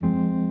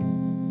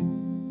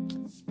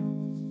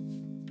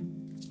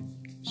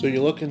So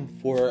you're looking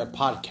for a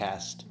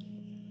podcast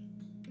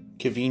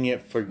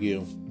convenient for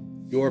you,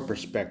 your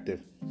perspective,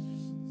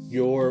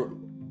 your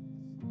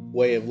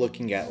way of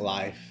looking at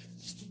life,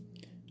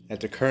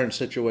 at the current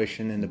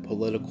situation in the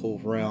political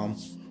realm,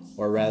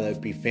 or rather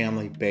it be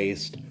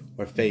family-based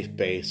or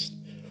faith-based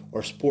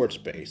or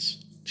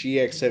sports-based.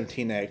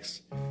 GX17X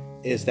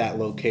is that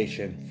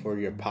location for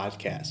your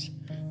podcast.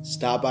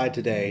 Stop by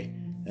today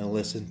and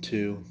listen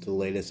to the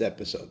latest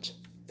episodes.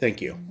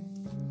 Thank you.